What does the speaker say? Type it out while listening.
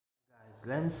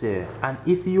Lens here, and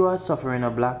if you are suffering a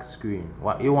black screen,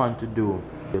 what you want to do,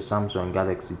 your Samsung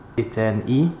Galaxy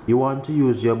A10e, you want to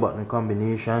use your button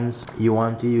combinations, you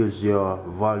want to use your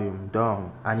volume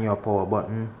down and your power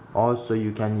button. Also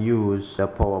you can use the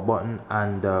power button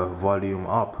and the volume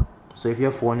up. So if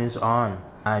your phone is on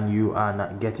and you are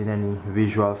not getting any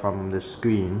visual from the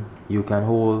screen, you can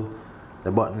hold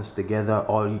the buttons together,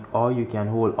 or you can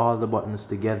hold all the buttons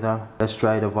together. Let's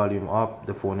try the volume up.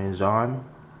 The phone is on.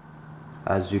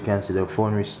 As you can see, the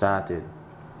phone restarted.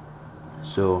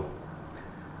 So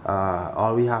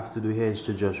all we have to do here is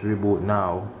to just reboot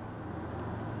now.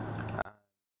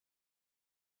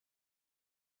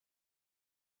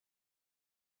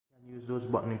 You can use those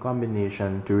button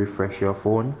combination to refresh your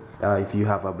phone. If you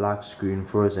have a black screen,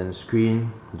 frozen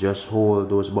screen, just hold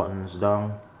those buttons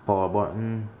down. Power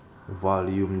button,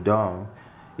 volume down.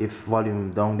 If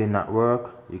volume down did not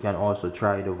work, you can also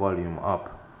try the volume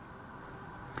up.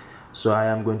 So I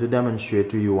am going to demonstrate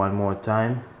to you one more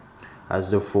time as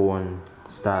the phone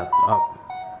starts up.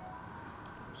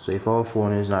 So if our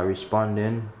phone is not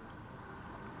responding,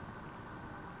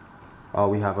 or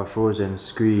we have a frozen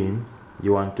screen,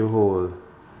 you want to hold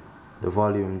the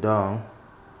volume down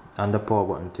and the power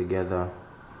button together.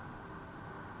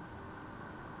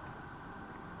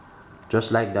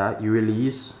 Just like that, you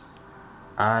release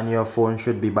and your phone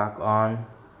should be back on.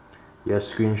 Your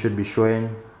screen should be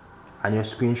showing and your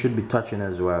screen should be touching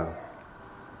as well.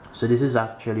 So this is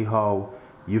actually how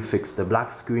you fix the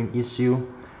black screen issue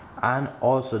and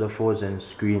also the frozen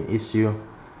screen issue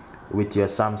with your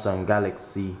Samsung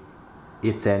Galaxy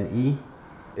A10e.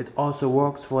 It also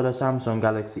works for the Samsung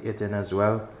Galaxy A10 as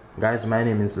well. Guys, my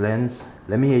name is Lens.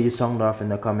 Let me hear you sound off in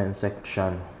the comment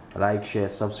section. Like, share,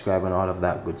 subscribe and all of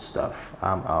that good stuff.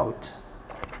 I'm out.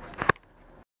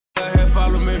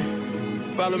 Follow me,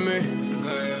 follow me. Go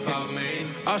ahead, follow me.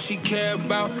 All she care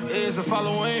about is a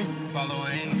following.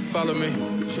 Follow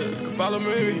me. Shit, follow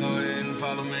me. Go ahead and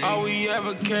follow me. All we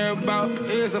ever care about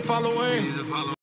is a following.